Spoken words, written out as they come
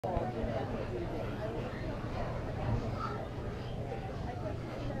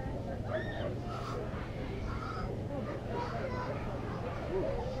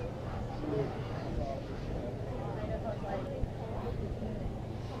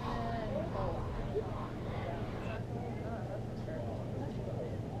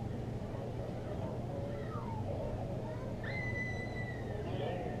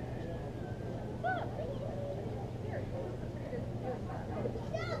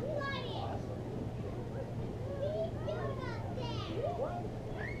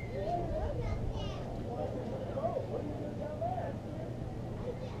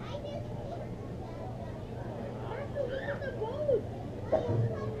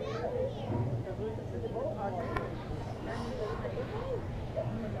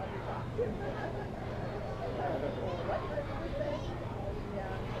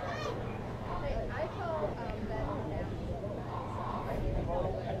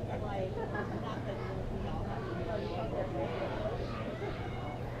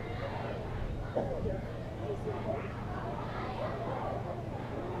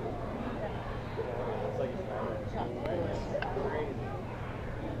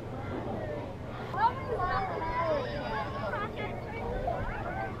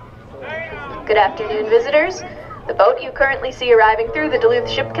Good afternoon, visitors. The boat you currently see arriving through the Duluth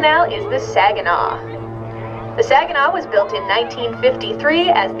Ship Canal is the Saginaw. The Saginaw was built in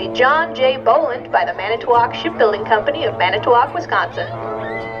 1953 as the John J. Boland by the Manitowoc Shipbuilding Company of Manitowoc, Wisconsin.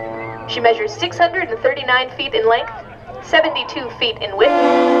 She measures 639 feet in length, 72 feet in width,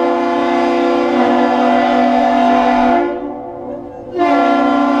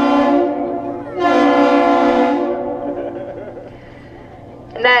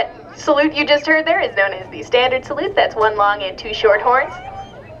 and that salute you just heard there is known as the standard salute. That's one long and two short horns.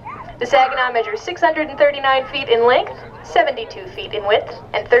 The Saginaw measures 639 feet in length, 72 feet in width,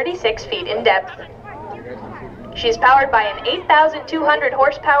 and 36 feet in depth. She is powered by an 8,200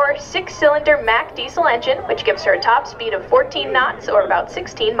 horsepower, 6-cylinder Mack diesel engine, which gives her a top speed of 14 knots, or about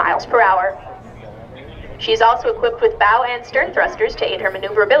 16 miles per hour. She is also equipped with bow and stern thrusters to aid her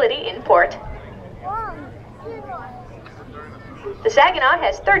maneuverability in port. The Saginaw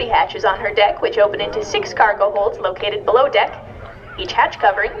has 30 hatches on her deck, which open into 6 cargo holds located below deck. Each hatch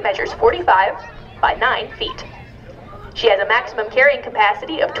covering measures 45 by 9 feet. She has a maximum carrying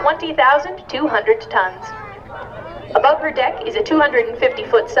capacity of 20,200 tons. Above her deck is a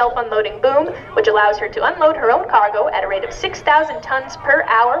 250-foot self-unloading boom, which allows her to unload her own cargo at a rate of 6,000 tons per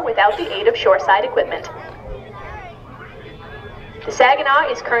hour without the aid of shoreside equipment. The Saginaw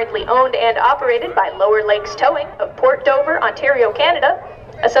is currently owned and operated by Lower Lakes Towing of Port Dover, Ontario, Canada,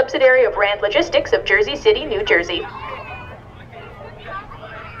 a subsidiary of Rand Logistics of Jersey City, New Jersey.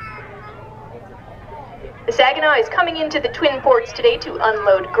 The Saginaw is coming into the Twin Ports today to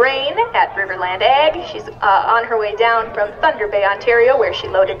unload grain at Riverland Ag. She's on her way down from Thunder Bay, Ontario, where she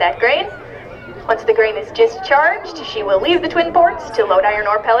loaded that grain. Once the grain is discharged, she will leave the Twin Ports to load iron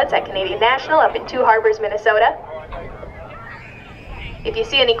ore pellets at Canadian National up in Two Harbors, Minnesota. If you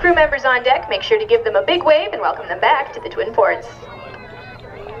see any crew members on deck, make sure to give them a big wave and welcome them back to the Twin Ports.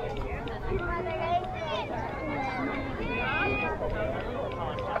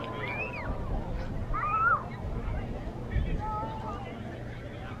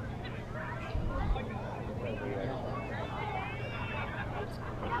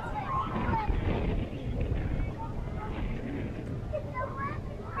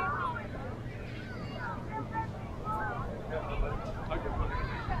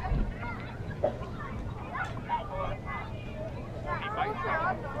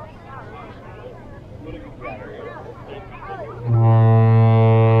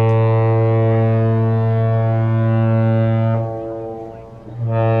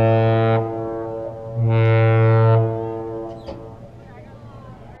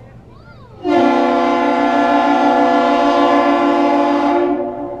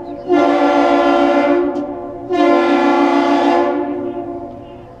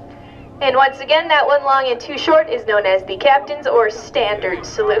 And once again, that one long and two short is known as the captain's or standard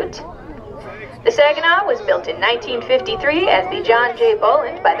salute. The Saginaw was built in 1953 as the John J.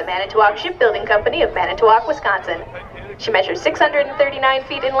 Boland by the Manitowoc Shipbuilding Company of Manitowoc, Wisconsin. She measures 639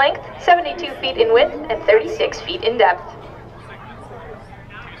 feet in length, 72 feet in width, and 36 feet in depth.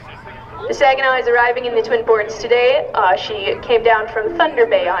 The Saginaw is arriving in the Twin Ports today. She came down from Thunder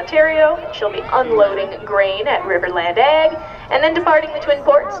Bay, Ontario. She'll be unloading grain at Riverland Ag, and then departing the Twin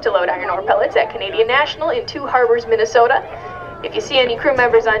Ports to load iron ore pellets at Canadian National in Two Harbors, Minnesota. If you see any crew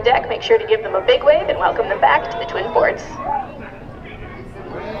members on deck, make sure to give them a big wave and welcome them back to the Twin Ports.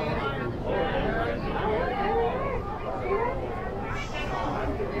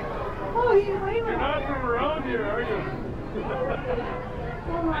 You're not from around here, are you?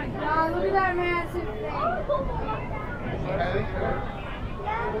 Oh my God, look at that massive thing.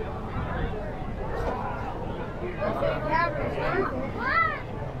 That was perfect.